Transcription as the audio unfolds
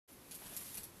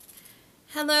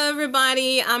Hello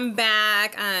everybody, I'm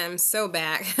back. I'm so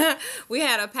back. We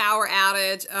had a power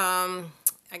outage.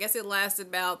 I guess it lasted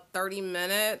about 30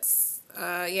 minutes.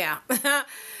 Yeah.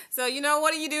 So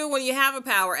what do you do when you have a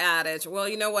power outage? Well,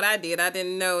 you know what I did? I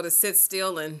didn't know to sit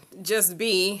still and just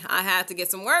be. I had to get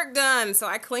some work done. So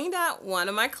I cleaned out one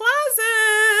of my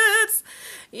closets.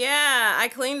 Yeah, I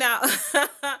cleaned out,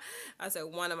 I said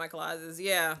one of my closets,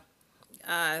 yeah.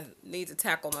 I need to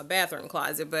tackle my bathroom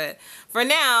closet, but for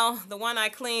now, the one I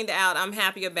cleaned out, I'm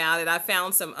happy about it. I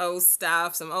found some old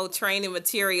stuff, some old training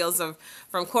materials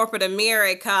from corporate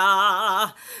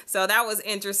America. So that was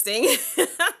interesting.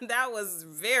 That was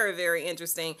very, very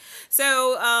interesting.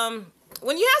 So,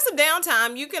 when you have some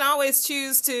downtime, you can always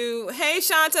choose to, hey,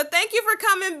 Shanta, thank you for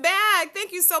coming back.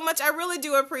 Thank you so much. I really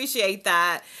do appreciate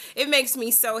that. It makes me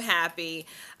so happy.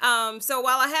 So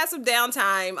while I had some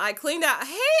downtime, I cleaned out.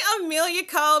 Hey, Amelia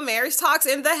Cole, Marriage Talks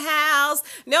in the house.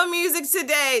 No music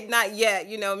today. Not yet.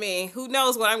 You know me. Who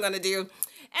knows what I'm going to do.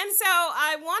 And so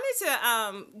I wanted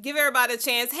to give everybody a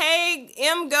chance. Hey,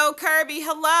 Go Kirby,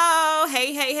 hello.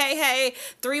 Hey, hey, hey, hey.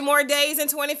 3 more days in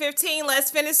 2015.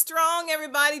 Let's finish strong,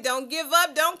 everybody. Don't give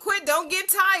up. Don't quit. Don't get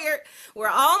tired. We're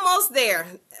almost there.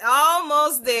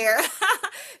 Almost there.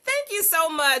 Thank you so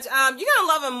much. You're going to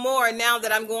love them more now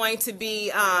that I'm going to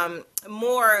be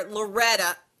more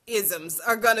Loretta isms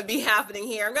are going to be happening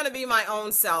here. I'm going to be my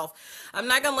own self. I'm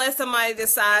not going to let somebody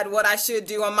decide what I should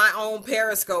do on my own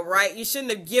Periscope, right? You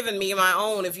shouldn't have given me my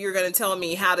own if you're going to tell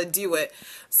me how to do it.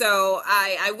 So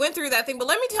I went through that thing, but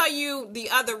let me tell you the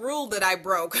other rule that I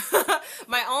broke.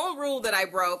 My own rule that I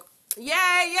broke. Yay,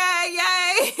 yay,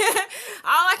 yay.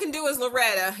 All I can do is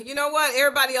Loretta. You know what?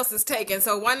 Everybody else is taken.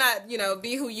 So why not,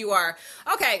 be who you are?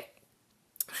 Okay.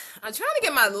 I'm trying to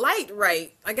get my light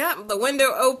right. I got the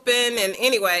window open, and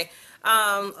anyway,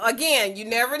 again, you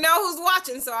never know who's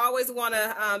watching, so I always want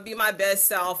to be my best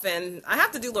self, and I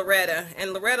have to do Loretta,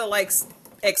 and Loretta likes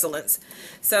excellence.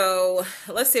 So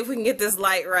let's see if we can get this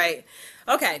light right.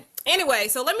 Okay. Anyway,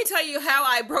 so let me tell you how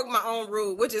I broke my own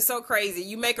rule, which is so crazy.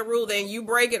 You make a rule, then you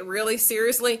break it really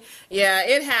seriously. Yeah,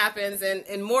 it happens,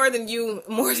 and more than you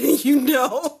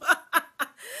know.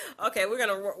 Okay, we're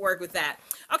gonna work with that.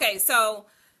 Okay, so.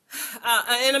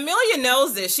 And Amelia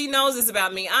knows this. She knows this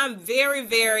about me. I'm very,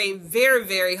 very, very,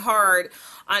 very hard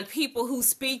on people who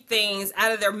speak things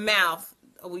out of their mouth.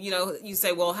 You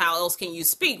say, well, how else can you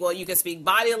speak? Well, you can speak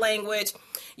body language.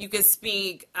 You can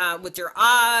speak with your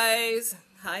eyes.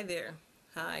 Hi there.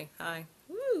 Hi, hi.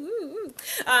 Woo, woo, woo.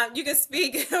 You can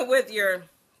speak with your...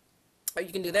 Oh,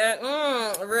 you can do that?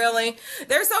 Really?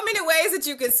 There's so many ways that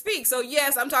you can speak. So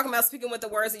yes, I'm talking about speaking with the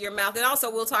words of your mouth. And also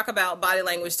we'll talk about body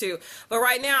language too. But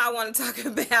right now I want to talk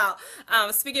about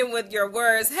speaking with your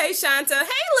words. Hey, Shanta. Hey,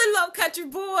 little old country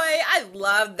boy. I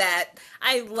love that.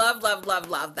 I love, love, love,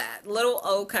 love that. Little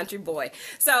old country boy.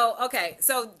 So, okay.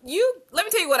 So let me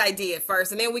tell you what I did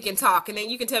first, and then we can talk, and then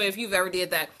you can tell me if you've ever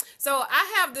did that. So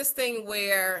I have this thing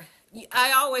where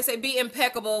I always say be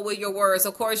impeccable with your words.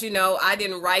 Of course, I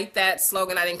didn't write that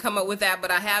slogan. I didn't come up with that,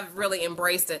 but I have really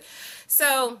embraced it.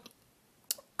 So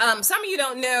some of you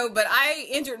don't know, but I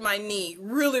injured my knee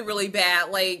really, really bad,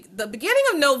 like the beginning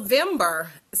of November.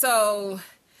 So...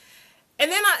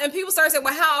 And then people start saying,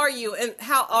 well, how are you? And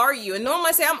how are you? And normally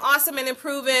I say I'm awesome and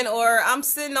improving, or I'm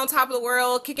sitting on top of the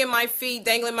world, kicking my feet,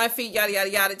 dangling my feet, yada, yada,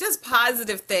 yada. Just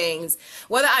positive things.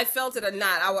 Whether I felt it or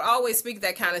not, I would always speak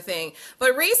that kind of thing.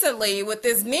 But recently with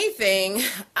this knee thing,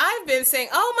 I've been saying,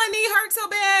 oh, my knee hurts so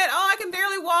bad. Oh, I can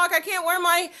barely walk. I can't wear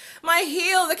my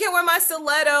heels. I can't wear my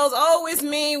stilettos. Oh, it's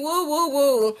me. Woo, woo,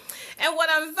 woo. And what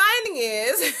I'm finding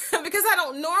is, because I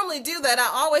don't normally do that, I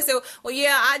always say, well,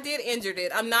 yeah, I did injure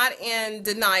it. I'm not in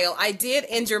denial. I did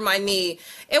injure my knee.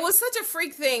 It was such a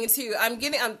freak thing too. I'm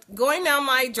going down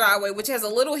my driveway, which has a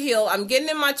little hill. I'm getting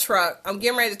in my truck. I'm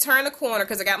getting ready to turn the corner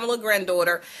because I got my little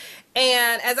granddaughter.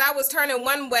 And as I was turning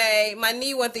one way, my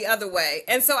knee went the other way.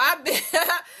 And so I've been,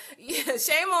 yeah,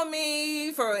 shame on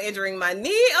me for injuring my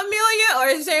knee, Amelia,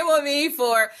 or shame on me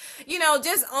for,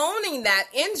 just owning that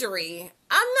injury.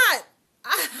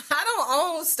 I don't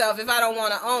own stuff if I don't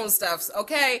want to own stuff,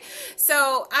 okay?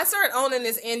 So I started owning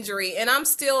this injury, and I'm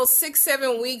still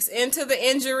 6-7 weeks into the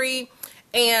injury,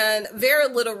 and very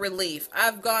little relief.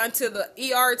 I've gone to the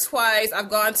ER twice. I've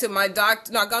gone to my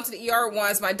doctor. No, I've gone to the ER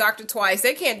once, my doctor twice.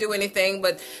 They can't do anything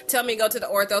but tell me to go to the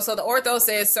ortho. So the ortho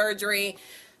says surgery.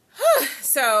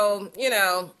 So,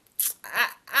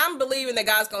 I'm believing that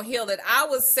God's going to heal it. I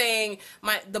was saying,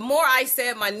 the more I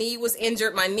said my knee was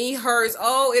injured, my knee hurts,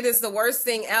 oh, it is the worst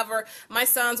thing ever. My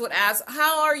sons would ask,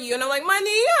 how are you? And I'm like, my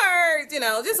knee hurts,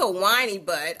 just a whiny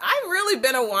butt. I've really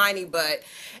been a whiny butt.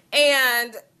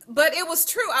 And but it was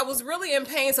true. I was really in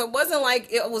pain, so it wasn't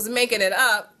like it was making it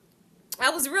up. I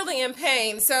was really in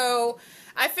pain. So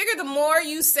I figured the more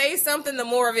you say something, the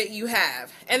more of it you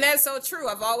have. And that's so true.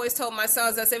 I've always told my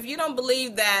sons, I said, if you don't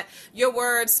believe that your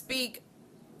words speak,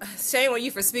 shame on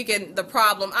you for speaking the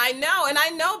problem. I know, and I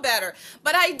know better.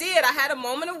 But I did. I had a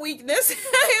moment of weakness.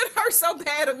 It hurt so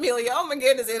bad, Amelia. Oh my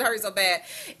goodness, it hurt so bad.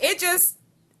 It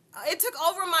took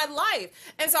over my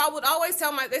life. And so I would always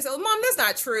tell they said, Mom, that's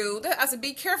not true. I said,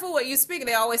 be careful what you speak. And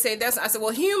they always say that's, I said,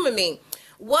 well, humor me.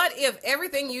 What if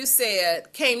everything you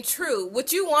said came true?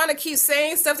 Would you want to keep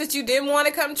saying stuff that you didn't want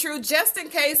to come true just in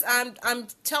case I'm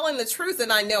telling the truth,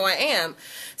 and I know I am?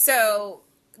 So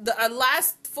the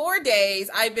last 4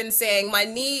 days I've been saying my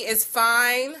knee is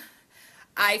fine.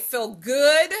 I feel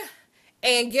good.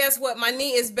 And guess what? My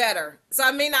knee is better. So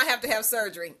I may not have to have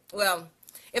surgery. Well,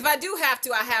 if I do have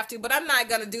to, I have to, but I'm not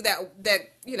going to do that,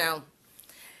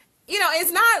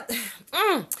 it's not,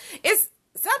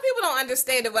 some people don't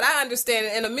understand it, but I understand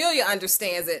it, and Amelia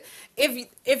understands it.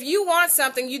 If you want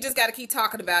something, you just got to keep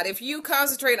talking about it. If you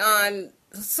concentrate on,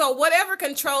 so whatever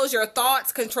controls your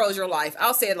thoughts controls your life.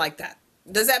 I'll say it like that.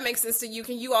 Does that make sense to you?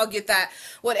 Can you all get that?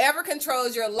 Whatever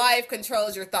controls your life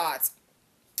controls your thoughts.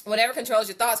 Whatever controls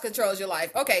your thoughts controls your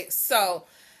life. Okay, so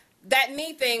that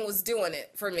knee thing was doing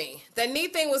it for me. That knee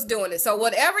thing was doing it. So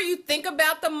whatever you think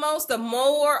about the most, the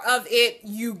more of it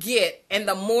you get, and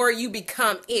the more you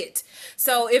become it.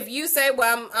 So if you say,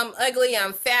 well, I'm ugly,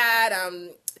 I'm fat, I'm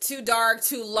too dark,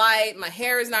 too light, my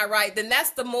hair is not right, then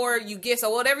that's the more you get. So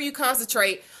whatever you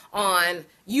concentrate on,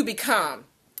 you become.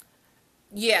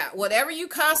 Yeah, whatever you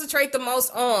concentrate the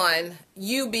most on,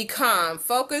 you become.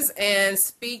 Focus and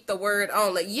speak the word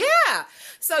only. Yeah.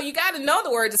 So you got to know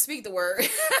the word to speak the word.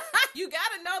 You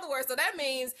got to know the word. So that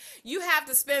means you have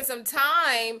to spend some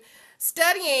time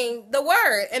studying the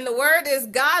word. And the word is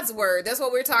God's word. That's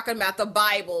what we're talking about, the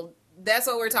Bible. That's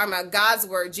what we're talking about, God's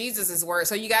word, Jesus' word.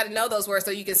 So you got to know those words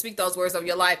so you can speak those words of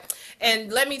your life.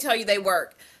 And let me tell you, they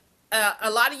work.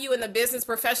 A lot of you in the business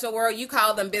professional world, you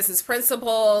call them business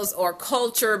principles or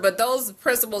culture, but those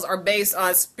principles are based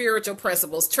on spiritual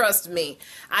principles. Trust me.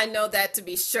 I know that to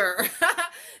be sure.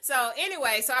 So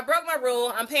anyway, so I broke my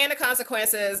rule. I'm paying the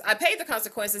consequences. I paid the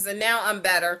consequences, and now I'm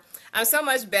better. I'm so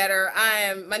much better.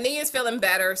 My knee is feeling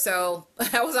better. So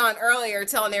I was on earlier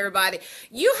telling everybody,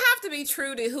 you have to be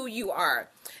true to who you are.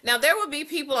 Now, there will be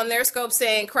people on their scope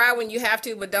saying, cry when you have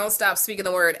to, but don't stop speaking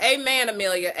the word. Amen,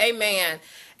 Amelia. Amen.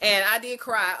 And I did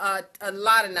cry a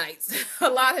lot of nights. A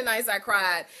lot of nights I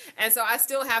cried. And so I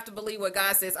still have to believe what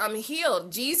God says. I'm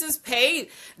healed. Jesus paid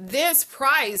this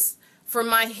price for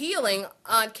my healing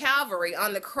on Calvary,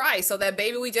 on the Christ. So that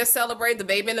baby we just celebrated, the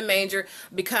baby in the manger,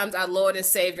 becomes our Lord and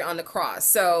Savior on the cross.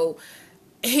 So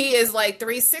he is like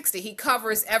 360. He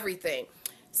covers everything.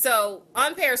 So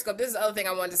on Periscope, this is the other thing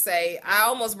I wanted to say. I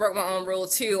almost broke my own rule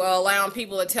too, allowing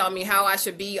people to tell me how I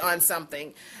should be on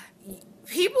something.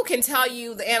 People can tell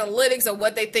you the analytics of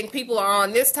what they think people are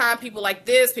on this time, people like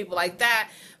this, people like that.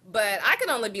 But I can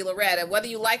only be Loretta. Whether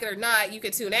you like it or not, you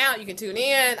can tune out, you can tune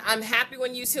in. I'm happy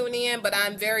when you tune in, but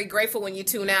I'm very grateful when you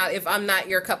tune out if I'm not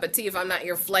your cup of tea, if I'm not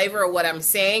your flavor of what I'm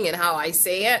saying and how I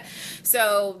say it.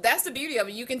 So that's the beauty of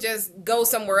it. You can just go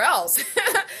somewhere else.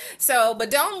 But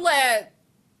don't let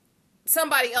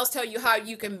somebody else tell you how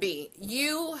you can be.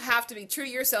 You have to be true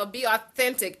to yourself. Be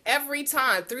authentic every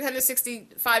time,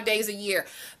 365 days a year.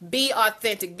 Be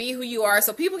authentic. Be who you are,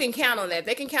 so people can count on that.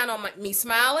 They can count on me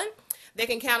smiling. They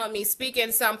can count on me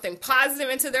speaking something positive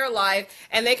into their life,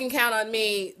 and they can count on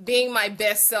me being my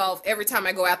best self every time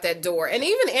I go out that door. And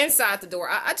even inside the door,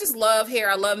 I just love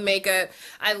hair. I love makeup.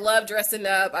 I love dressing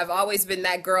up. I've always been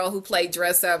that girl who played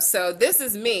dress up. So this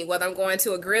is me, whether I'm going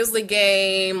to a Grizzly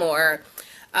game or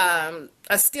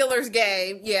a Steelers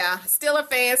game. Yeah. Steeler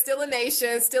fan, Steeler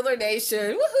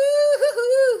Nation. Woohoo,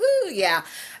 hoo-hoo, yeah.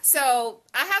 So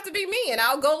I have to be me, and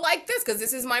I'll go like this because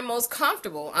this is my most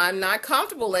comfortable. I'm not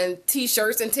comfortable in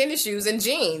t-shirts and tennis shoes and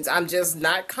jeans. I'm just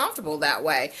not comfortable that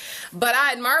way. But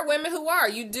I admire women who are.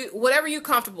 You do whatever you're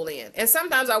comfortable in. And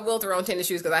sometimes I will throw on tennis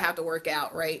shoes because I have to work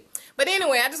out, right? But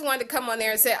anyway, I just wanted to come on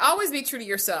there and say, always be true to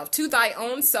yourself. To thy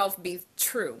own self be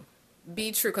true.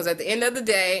 Be true, because at the end of the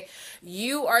day,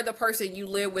 you are the person you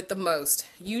live with the most.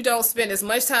 You don't spend as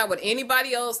much time with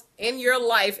anybody else in your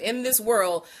life in this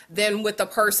world than with the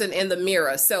person in the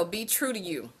mirror. So be true to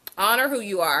you. Honor who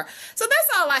you are. So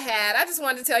that's all I had. I just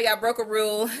wanted to tell you I broke a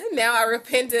rule. Now I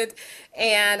repented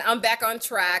and I'm back on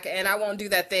track and I won't do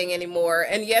that thing anymore.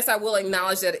 And yes, I will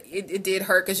acknowledge that it did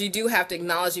hurt, because you do have to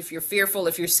acknowledge if you're fearful,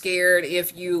 if you're scared,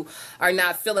 if you are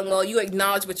not feeling well, you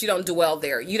acknowledge, but you don't dwell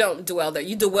there. You don't dwell there.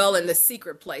 You dwell in the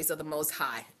secret place of the Most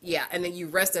High. Yeah, and then you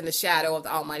rest in the shadow of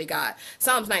the Almighty God.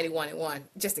 Psalms 91:1,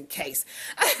 just in case.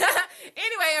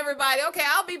 Anyway, everybody, okay,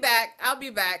 I'll be back. I'll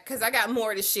be back because I got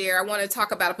more to share. I want to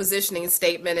talk about a positioning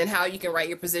statement and how you can write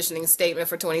your positioning statement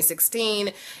for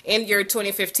 2016 and your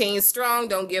 2015. Strong,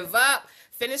 don't give up.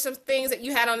 Finish some things that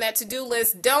you had on that to-do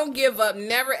list. Don't give up.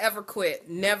 Never, ever quit.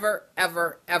 Never,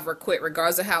 ever, ever quit,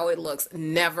 regardless of how it looks.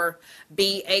 Never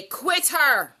be a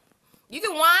quitter. You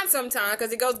can whine sometimes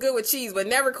because it goes good with cheese, but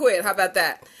never quit. How about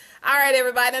that? All right,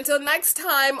 everybody. Until next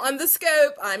time on The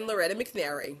Scope, I'm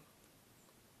LorettaMcNary.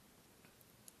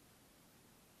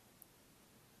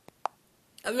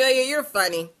 Amelia, you're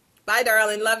funny. Bye,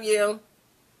 darling. Love you.